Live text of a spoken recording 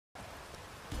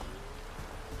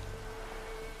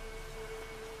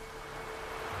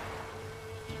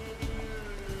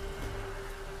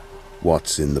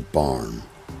What's in the barn?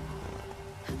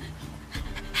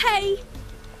 Hey!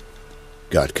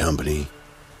 Got company?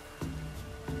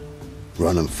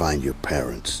 Run and find your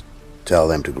parents. Tell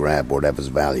them to grab whatever's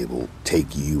valuable,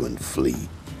 take you and flee.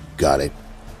 Got it?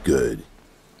 Good.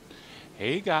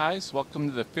 Hey guys, welcome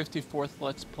to the 54th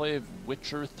Let's Play of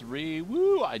Witcher 3.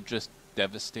 Woo! I just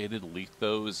devastated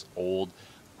Letho's old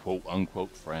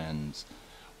quote-unquote friends.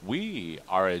 We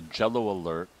are at Jello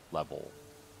Alert level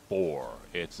 4.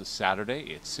 It's a Saturday,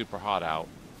 it's super hot out.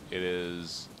 It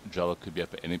is, Jello could be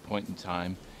up at any point in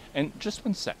time. And just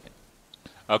 1 second.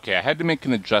 Okay, I had to make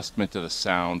an adjustment to the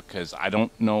sound because I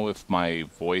don't know if my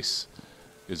voice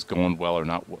is going well or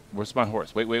not. Where's my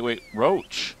horse? Wait.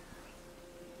 Roach!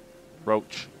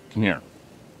 Roach, come here.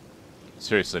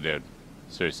 Seriously, dude.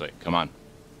 Seriously, come on.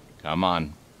 Come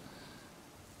on.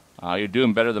 You're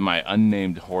doing better than my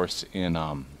unnamed horse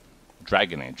in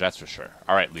Dragon Age, that's for sure.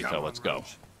 Alright, Letho, let's go.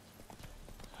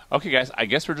 Okay, guys, I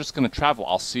guess we're just going to travel.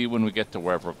 I'll see you when we get to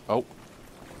wherever... Oh.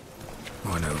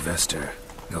 Orno Vester.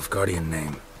 Nilfgaardian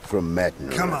name. From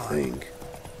Metner, I think.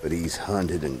 But he's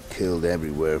hunted and killed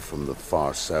everywhere from the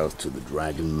far south to the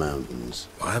Dragon Mountains.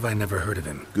 Why have I never heard of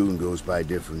him? Goon goes by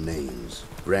different names.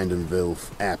 Brandon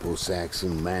Vilf, Apple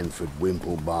Saxon, Manfred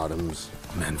Wimplebottoms.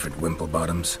 Manfred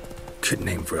Wimplebottoms? Good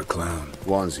name for a clown.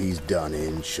 Ones he's done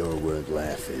in sure weren't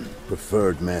laughing.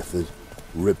 Preferred method,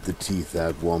 rip the teeth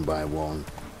out one by one,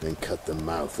 then cut the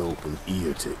mouth open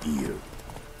ear to ear.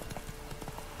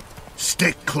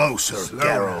 Stick closer,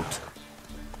 Geralt.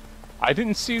 I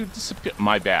didn't see you disappear.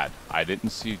 My bad. I didn't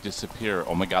see you disappear.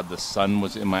 Oh my god, the sun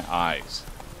was in my eyes.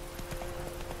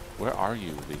 Where are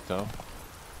you, Letho?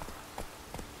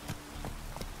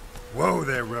 Whoa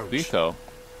there, Roach. Letho?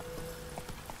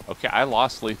 Okay, I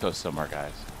lost Letho somewhere,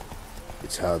 guys.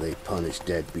 It's how they punish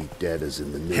deadbeat debtors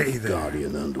in the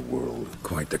Nilfgaardian underworld.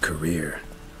 Quite the career.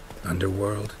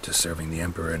 Underworld to serving the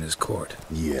Emperor and his court.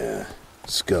 Yeah,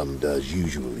 scum does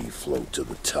usually float to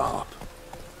the top.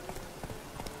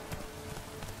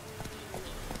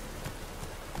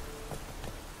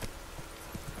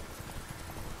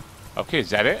 Okay, is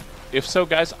that it? If so,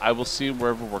 guys, I will see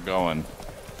wherever we're going.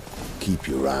 Keep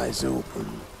your eyes open.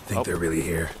 Think they're really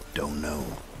here? Don't know.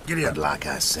 Giddy up. But like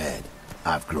I said,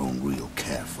 I've grown real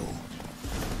careful.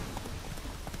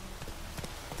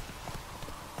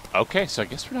 Okay, so I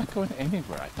guess we're not going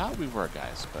anywhere. I thought we were,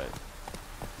 guys, but...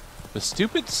 The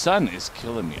stupid sun is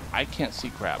killing me. I can't see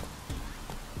crap.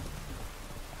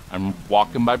 I'm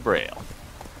walking by braille.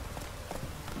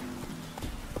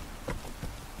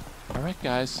 Alright,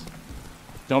 guys.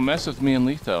 Don't mess with me and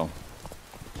Letho.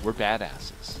 We're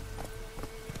badasses.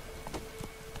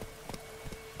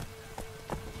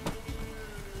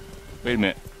 Wait a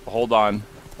minute. Hold on.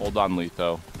 Hold on,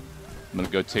 Letho. I'm gonna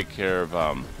go take care of,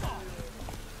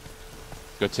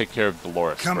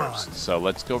 Dolores first. So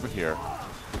let's go over here.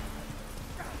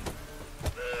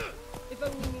 If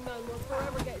only we know we're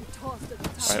forever getting tossed at the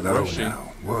top. Slow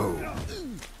now. Whoa.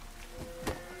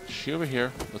 Is she over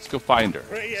here? Let's go find her.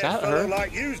 Is that her?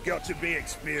 Like you's got to be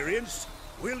experienced.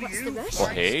 Will you? Well,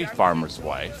 hey, farmer's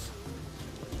wife.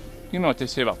 You know what they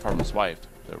say about farmer's wife?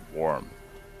 They're warm.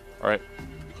 Alright.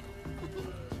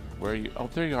 Where are you? Oh,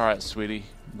 there you are, sweetie.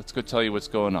 Let's go tell you what's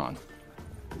going on.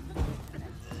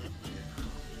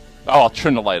 Oh, I'll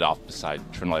turn the light off beside,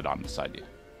 turn the light on beside you.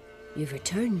 You've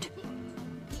returned.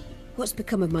 What's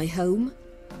become of my home?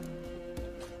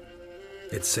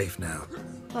 It's safe now.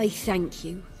 I thank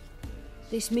you.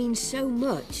 This means so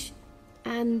much.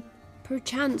 And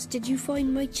perchance did you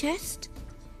find my chest?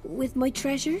 With my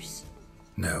treasures?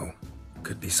 No.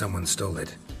 Could be someone stole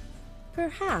it.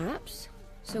 Perhaps.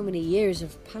 So many years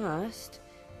have passed.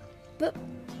 But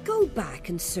go back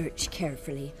and search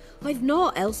carefully. I've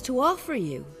naught else to offer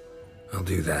you. I'll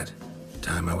do that.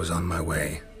 Time I was on my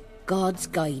way. Gods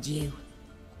guide you.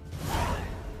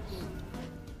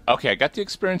 Okay, I got the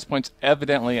experience points.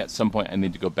 Evidently, at some point, I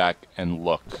need to go back and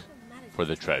look for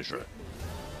the treasure.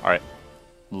 Alright.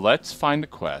 Let's find a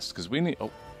quest, because we need...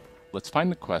 Oh, let's find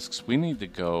the quest, because we need to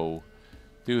go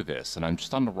do this. And I'm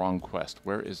just on the wrong quest.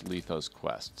 Where is Letho's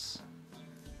quests?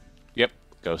 Yep,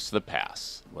 goes to the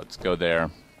pass. Let's go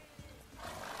there.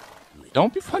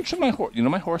 Don't be punching my horse. You know,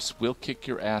 my horse will kick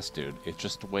your ass, dude. It's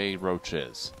just the way Roach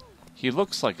is. He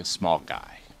looks like a small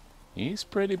guy. He's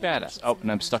pretty badass. Oh,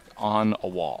 and I'm stuck on a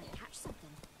wall.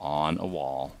 On a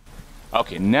wall.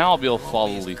 Okay, now I'll be able to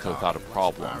follow Letho without a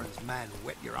problem.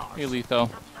 Hey, Letho.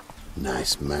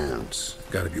 Nice mounts.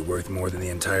 Gotta be worth more than the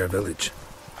entire village.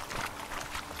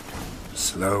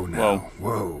 Slow now.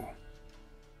 Whoa.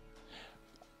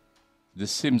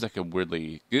 This seems like a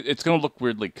weirdly... It's going to look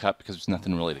weirdly cut because there's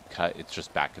nothing really to cut. It's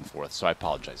just back and forth, so I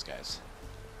apologize, guys.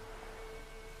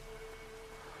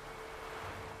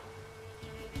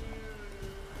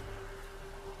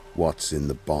 What's in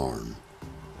the barn?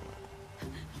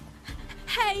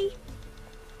 Hey!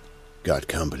 Got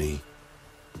company?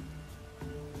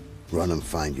 Run and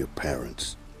find your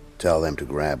parents. Tell them to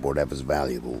grab whatever's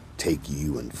valuable, take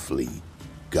you and flee.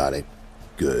 Got it?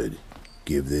 Good.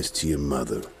 Give this to your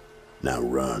mother. Now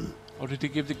run. Oh, did he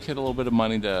give the kid a little bit of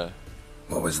money to...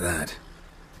 What was that?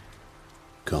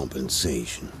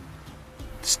 Compensation.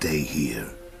 Stay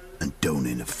here and don't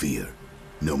interfere,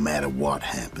 no matter what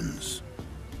happens.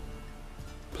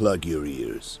 Plug your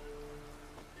ears.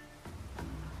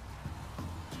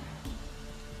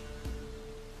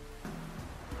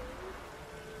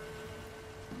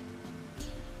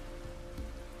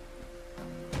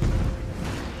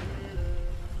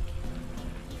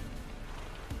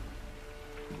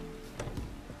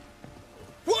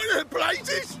 What the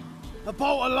blazes? A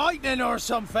bolt of lightning or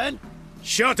something?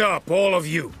 Shut up, all of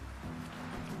you.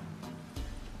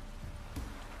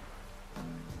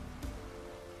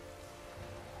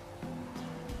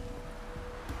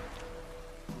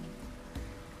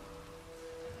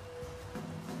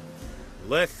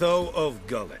 Letho of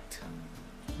Gullet.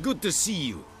 Good to see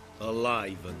you,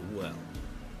 alive and well.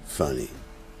 Funny.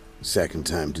 Second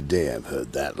time today I've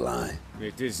heard that lie.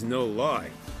 It is no lie.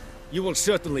 You will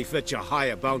certainly fetch a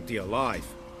higher bounty alive.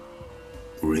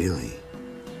 Really?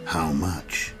 How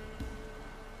much?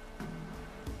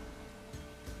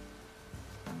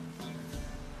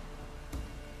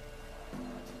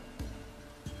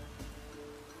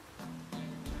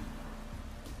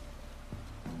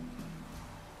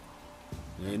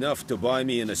 Enough to buy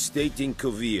me an estate in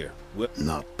Kovir.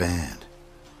 Not bad.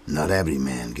 Not every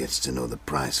man gets to know the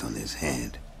price on his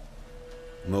head.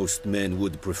 Most men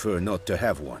would prefer not to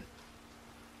have one.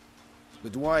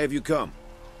 But why have you come?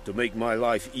 To make my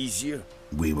life easier?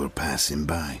 We were passing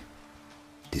by.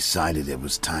 Decided it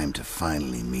was time to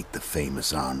finally meet the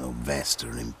famous Arno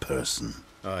Vester in person.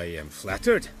 I am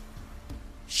flattered.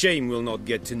 Shame we'll not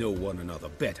get to know one another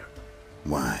better.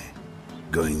 Why?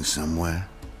 Going somewhere?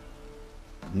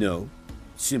 No,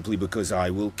 simply because I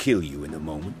will kill you in a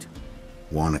moment.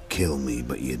 Wanna kill me,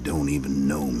 but you don't even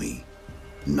know me.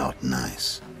 Not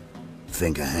nice.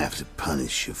 Think I have to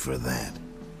punish you for that.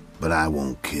 But I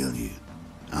won't kill you.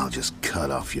 I'll just cut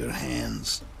off your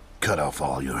hands. Cut off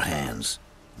all your hands.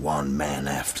 One man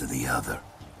after the other.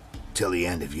 Till the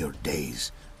end of your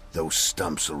days, those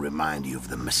stumps will remind you of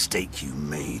the mistake you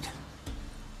made.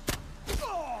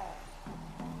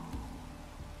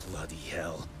 Bloody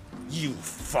hell. You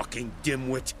fucking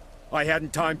dimwit. I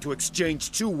hadn't time to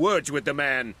exchange 2 words with the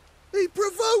man. He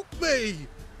provoked me!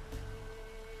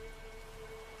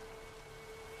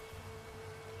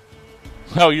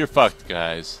 Oh, you're fucked,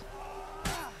 guys.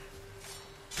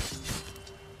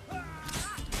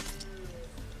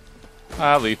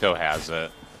 Letho has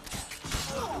it.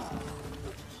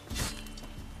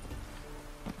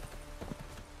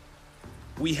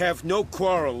 We have no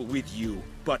quarrel with you,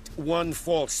 but one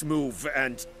false move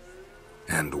and...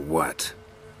 And what?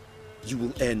 you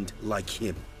will end like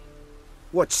him.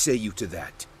 What say you to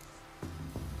that?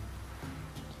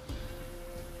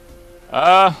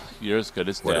 You're as good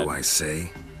as What dead. do I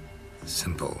say?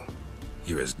 Simple.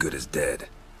 You're as good as dead.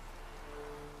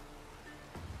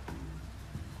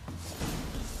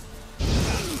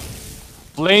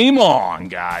 Flame on,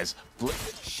 guys.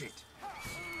 Shit.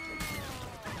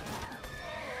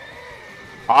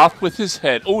 Off with his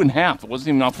head. Oh, in half. It wasn't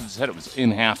even off with his head. It was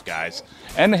in half, guys.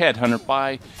 And the headhunter.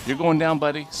 Bye. You're going down,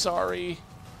 buddy. Sorry.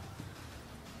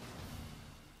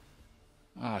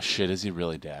 Ah, shit. Is he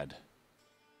really dead?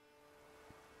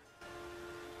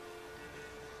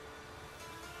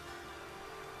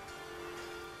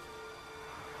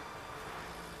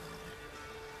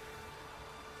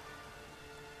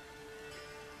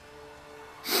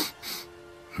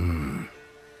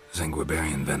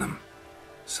 Zanguibarian venom.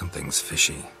 Something's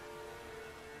fishy.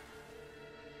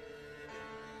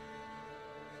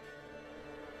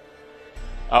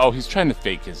 Oh, he's trying to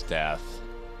fake his death.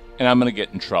 And I'm going to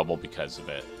get in trouble because of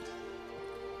it.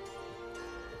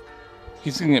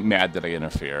 He's going to get mad that I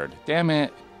interfered. Damn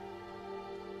it.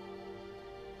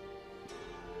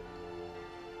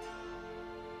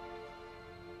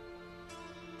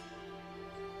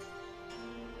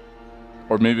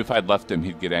 Or maybe if I'd left him,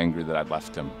 he'd get angry that I'd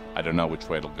left him. I don't know which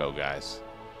way it'll go, guys.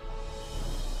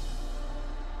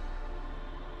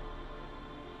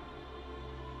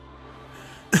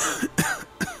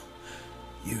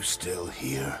 You still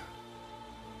here?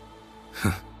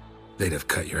 They'd have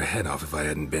cut your head off if I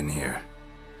hadn't been here.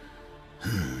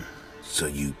 So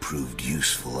you proved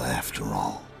useful after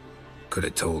all. Could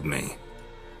have told me.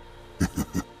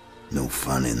 No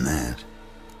fun in that.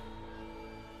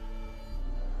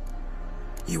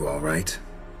 You all right?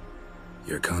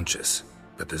 You're conscious,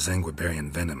 but the Zanguibarian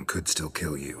venom could still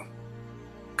kill you.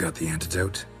 Got the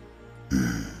antidote?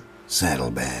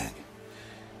 Saddlebag.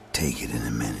 Take it in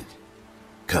a minute.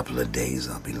 Couple of days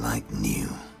I'll be like new.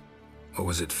 What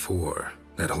was it for,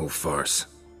 that whole farce?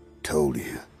 Told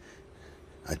you.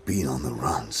 I'd been on the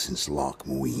run since Loch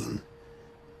Muin.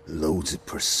 Loads of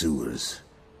pursuers.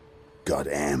 Got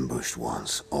ambushed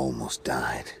once, almost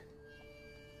died.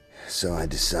 So I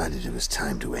decided it was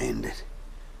time to end it.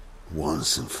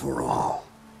 Once and for all.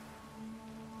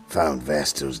 Found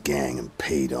Vestor's gang and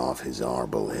paid off his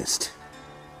arbalist.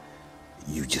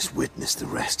 You just witnessed the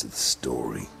rest of the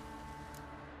story.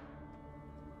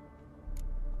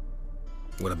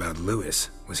 What about Lewis?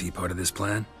 Was he part of this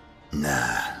plan?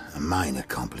 Nah, a minor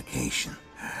complication.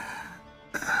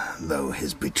 Though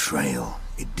his betrayal,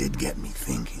 it did get me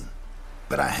thinking.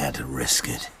 But I had to risk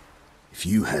it. If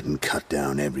you hadn't cut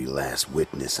down every last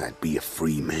witness, I'd be a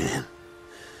free man.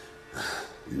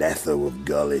 Letho of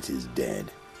Gullet is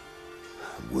dead.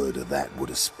 Word of that would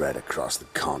have spread across the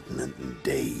continent in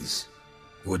days.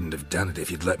 Wouldn't have done it if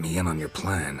you'd let me in on your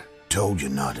plan. Told you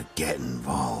not to get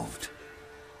involved.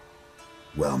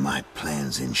 Well, my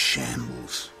plan's in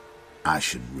shambles. I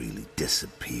should really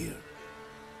disappear.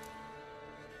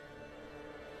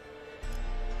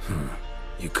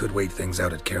 You could wait things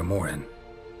out at Kaer Morhen.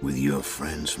 With your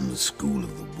friends from the School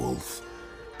of the Wolf?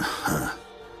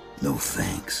 No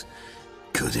thanks.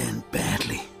 Could end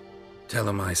badly. Tell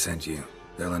them I sent you.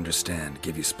 They'll understand,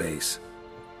 give you space.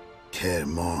 Kaer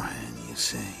Morhen, you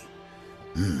say?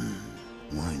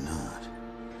 Why not?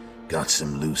 Got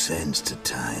some loose ends to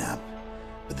tie up,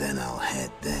 but then I'll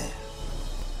head there.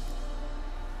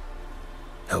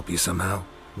 Help you somehow?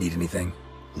 Need anything?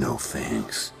 No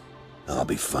thanks. I'll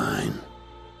be fine.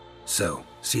 So,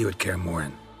 see you at Kaer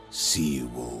Morhen. See you,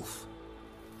 Wolf.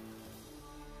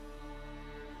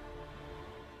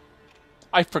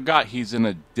 I forgot he's in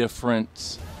a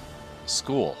different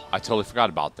school. I totally forgot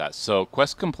about that. So,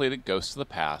 quest completed, Ghost of the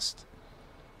Past.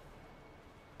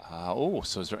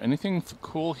 So is there anything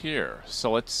cool here?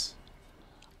 So let's...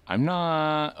 I'm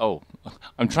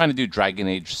trying to do Dragon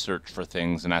Age search for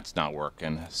things, and that's not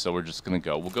working. So we're just going to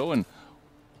go. We'll go and...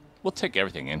 We'll take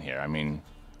everything in here. I mean,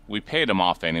 we paid him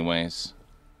off anyways.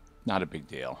 Not a big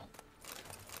deal.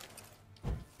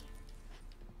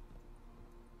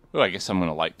 Oh, I guess I'm going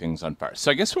to light things on fire.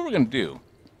 So I guess what we're going to do,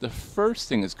 the first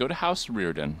thing is go to House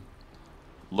Reardon,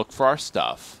 look for our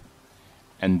stuff,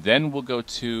 and then we'll go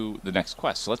to the next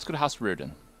quest. So let's go to House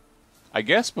Reardon. I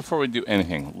guess before we do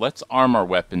anything, let's arm our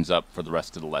weapons up for the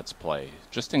rest of the Let's Play,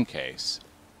 just in case.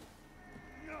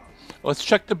 Let's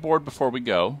check the board before we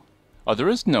go. Oh, there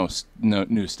is no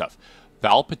new stuff.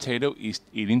 Foul potato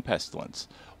eating pestilence.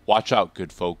 Watch out,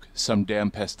 good folk. Some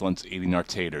damn pestilence eating our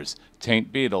taters.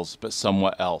 Tain't beetles, but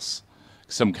somewhat else.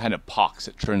 Some kind of pox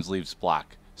that turns leaves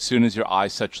black. Soon as your eye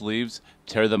such leaves,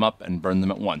 tear them up and burn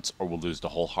them at once, or we'll lose the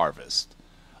whole harvest.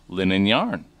 Linen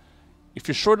yarn. If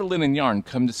you're short of linen yarn,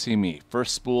 come to see me.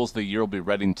 First spools the year will be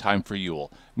ready in time for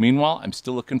Yule. Meanwhile, I'm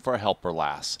still looking for a helper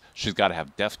lass. She's got to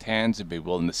have deft hands and be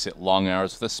willing to sit long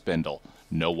hours with a spindle.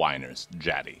 No whiners.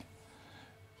 Jaddy.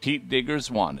 Peat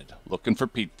diggers wanted. Looking for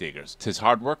peat diggers. 'Tis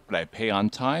hard work, but I pay on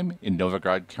time in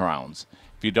Novigrad crowns.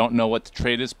 If you don't know what the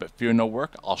trade is but fear no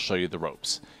work, I'll show you the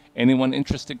ropes. Anyone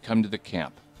interested, come to the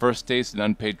camp. First day's an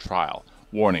unpaid trial.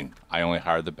 Warning, I only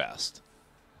hire the best.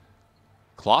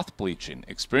 Cloth bleaching.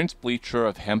 Experienced bleacher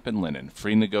of hemp and linen.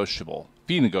 Fee negotiable.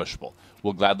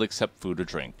 Will gladly accept food or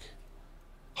drink.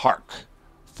 Hark!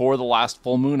 For the last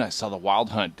full moon I saw the wild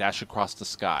hunt dash across the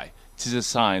sky. 'Tis a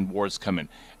sign war's coming,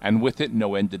 and with it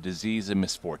no end of disease and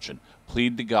misfortune.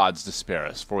 Plead the gods to spare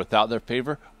us, for without their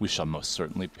favor we shall most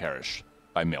certainly perish.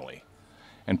 By Millie.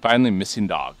 And finally, missing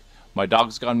dog. My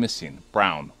dog's gone missing.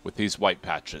 Brown, with these white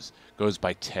patches. Goes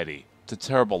by Teddy. It's a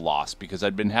terrible loss, because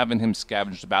I'd been having him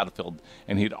scavenge the battlefield,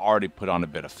 and he'd already put on a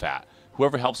bit of fat.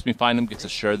 Whoever helps me find him gets a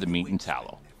share of the meat and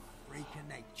tallow.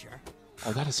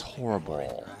 Oh, that is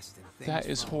horrible. That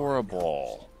is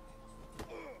horrible.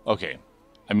 Okay.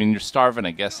 I mean, you're starving.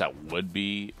 I guess that would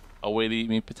be a way to eat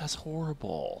meat, but that's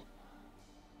horrible.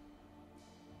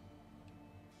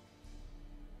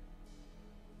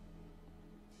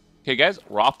 Okay, guys,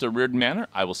 we're off to Reardon Manor.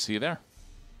 I will see you there.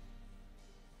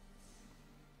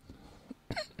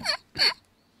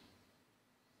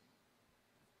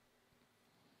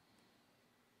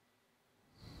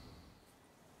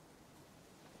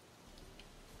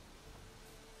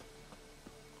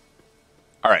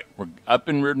 Alright, we're up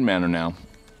in Reardon Manor now.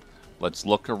 Let's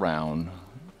look around.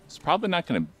 It's probably not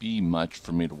going to be much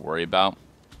for me to worry about,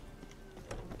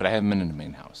 but I haven't been in the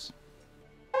main house.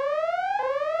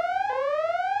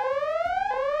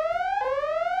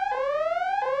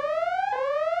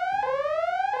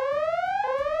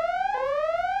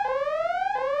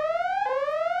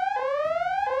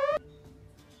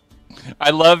 I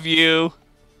love you.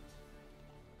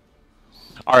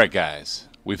 All right, guys.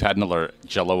 We've had an alert.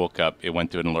 Jello woke up. It went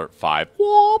to an alert 5.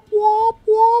 Whoop, whoop,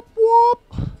 whoop,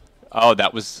 whoop. Oh,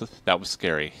 that was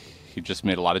scary. He just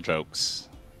made a lot of jokes.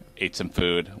 Ate some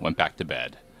food. Went back to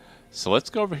bed. So let's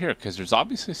go over here, because there's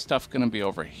obviously stuff going to be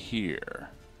over here.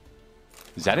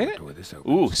 Is that it?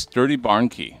 Ooh, sturdy barn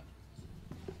key.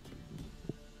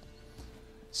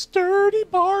 Sturdy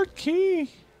barn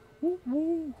key. Woo,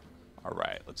 woo. All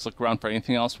right, let's look around for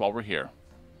anything else while we're here.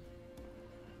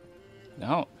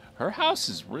 No, her house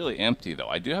is really empty, though.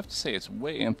 I do have to say it's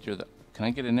way emptier than... Can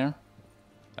I get in there?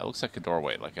 That looks like a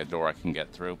doorway, like a door I can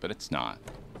get through, but it's not.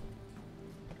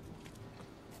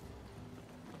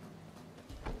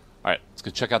 All right, let's go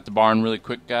check out the barn really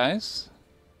quick, guys.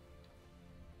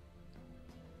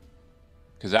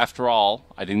 Because after all,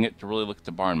 I didn't get to really look at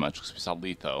the barn much because we saw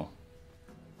Letho.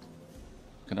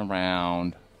 Looking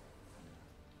around.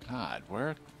 God,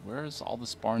 where's all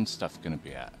this barn stuff going to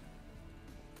be at?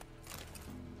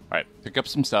 Alright, pick up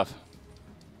some stuff.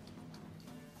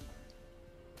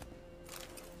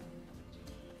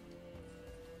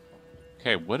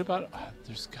 Okay, what about...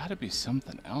 there's got to be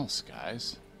something else,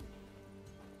 guys.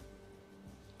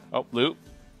 Oh, loot.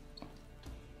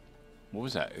 What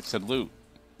was that? It said loot.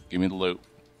 Give me the loot.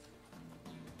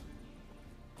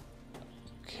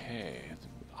 Okay.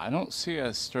 I don't see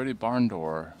a sturdy barn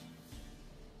door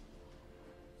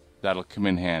that'll come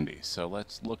in handy. So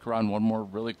let's look around one more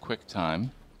really quick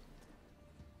time.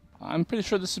 I'm pretty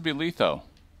sure this would be Letho.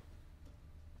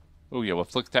 Oh yeah, we'll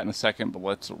look at that in a second, but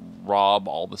let's rob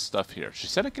all the stuff here. She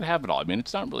said I could have it all. I mean,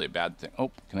 it's not really a bad thing. Oh,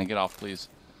 can I get off, please?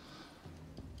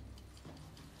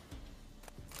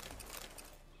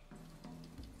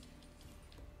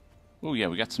 Oh yeah,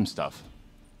 we got some stuff.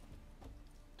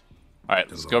 Alright,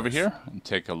 let's go over here and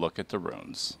take a look at the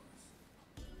runes.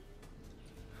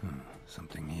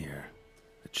 Something here.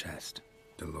 A chest.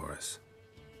 Dolores.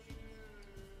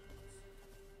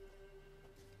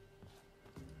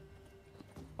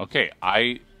 Okay,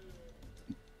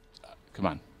 come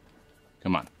on.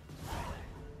 Come on.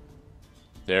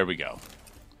 There we go.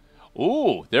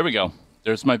 Ooh, there we go.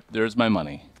 There's my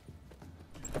money.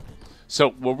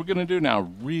 So what we're gonna do now,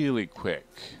 really quick,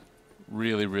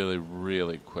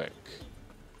 really quick,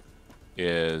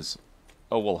 is,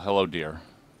 oh well, hello dear,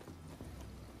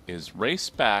 is race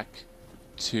back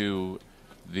to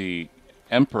the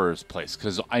Emperor's place,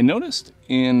 because I noticed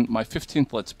in my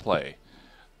 15th Let's Play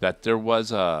that there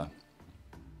was a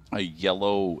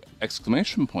yellow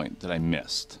exclamation point that I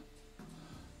missed.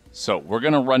 So we're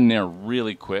gonna run there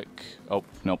really quick. Oh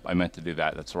nope, I meant to do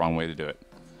that. That's the wrong way to do it.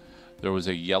 There was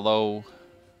a yellow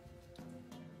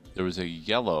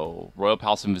Royal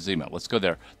Palace in Vizima. Let's go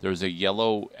there. There's a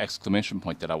yellow exclamation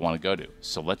point that I want to go to.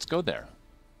 So let's go there.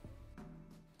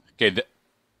 Okay.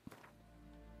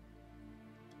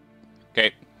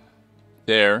 Okay.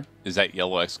 There is that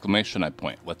yellow exclamation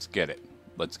point. Let's get it.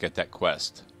 Let's get that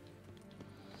quest.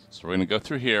 So we're going to go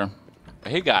through here.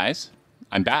 Hey guys,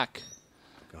 I'm back.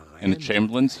 And the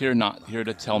Chamberlain's here, not here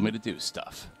to tell me to do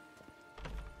stuff.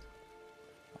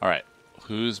 Alright.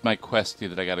 Who's my questie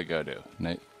that I gotta go to?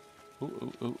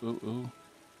 Ooh.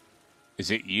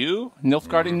 Is it you,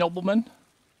 Nilfgaardi nobleman?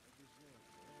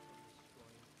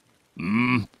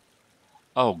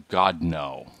 Oh God,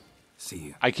 no. See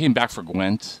you. I came back for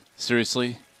Gwent.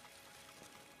 Seriously?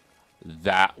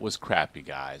 That was crappy,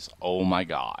 guys. Oh my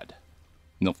God.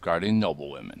 Nilfgaardi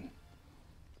noblewomen.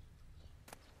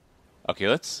 Okay,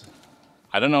 let's...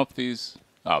 I don't know if these...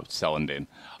 Oh, it's Selendane.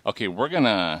 Okay, we're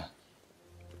gonna...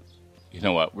 You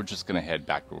know what? We're just going to head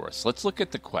back to Wars. Let's look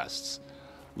at the quests.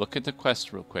 Look at the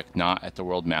quests real quick. Not at the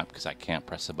world map because I can't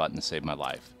press a button to save my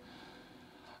life.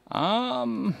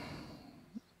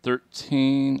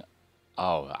 13.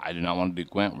 Oh, I do not want to do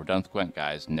Gwent. We're done with Gwent,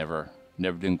 guys. Never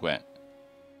doing Gwent.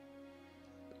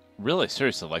 Really,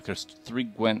 seriously. Like, there's 3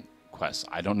 Gwent quests.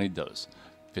 I don't need those.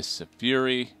 Fists of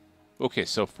Fury. Okay,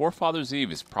 so Forefathers'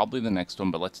 Eve is probably the next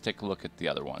one, but let's take a look at the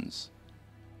other ones.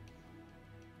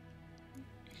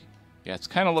 Yeah, it's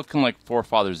kind of looking like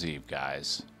Forefathers' Eve,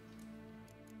 guys.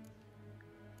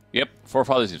 Yep,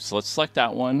 Forefathers' Eve. So let's select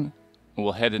that one, and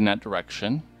we'll head in that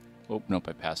direction. Oh, nope,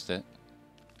 I passed it.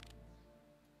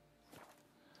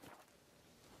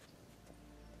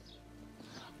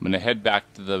 I'm going to head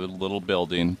back to the little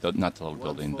building, not the little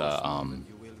building, the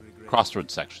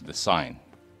crossroads section, the sign,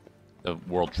 the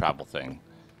world travel thing.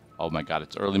 Oh my God,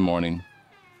 it's early morning,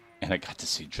 and I got to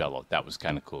see Jello. That was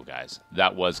kind of cool, guys.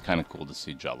 That was kind of cool to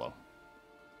see Jello.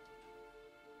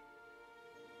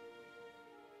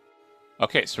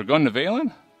 Okay, so we're going to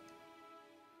Valen.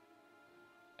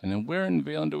 And then where in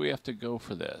Valen do we have to go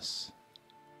for this?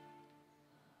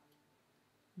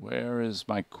 Where is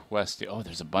my quest? Oh,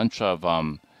 there's a bunch of,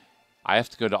 I have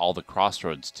to go to all the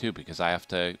crossroads too because I have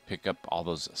to pick up all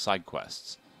those side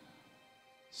quests.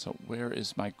 So where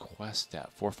is my quest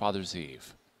at? Forefathers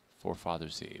Eve.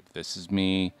 Forefathers Eve. This is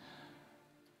me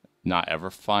not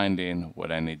ever finding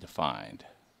what I need to find.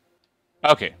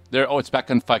 Okay, there. Oh, it's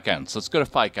back on Fyke Island. So let's go to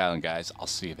Fyke Island, guys. I'll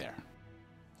see you there.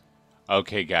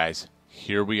 Okay, guys.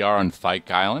 Here we are on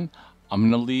Fyke Island. I'm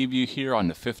going to leave you here on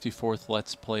the 54th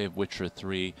Let's Play of Witcher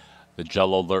 3. The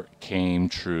Jello alert came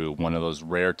true. One of those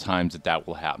rare times that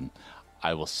will happen.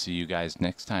 I will see you guys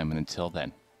next time, and until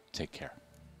then, take care.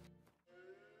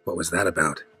 What was that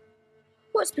about?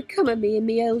 What's become of me in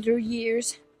me elder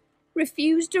years?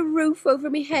 Refused a roof over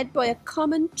me head by a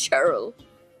common churl.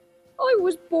 I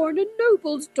was born a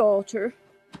noble's daughter.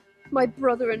 My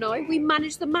brother and I, we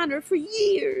managed the manor for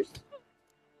years.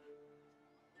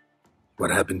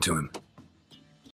 What happened to him?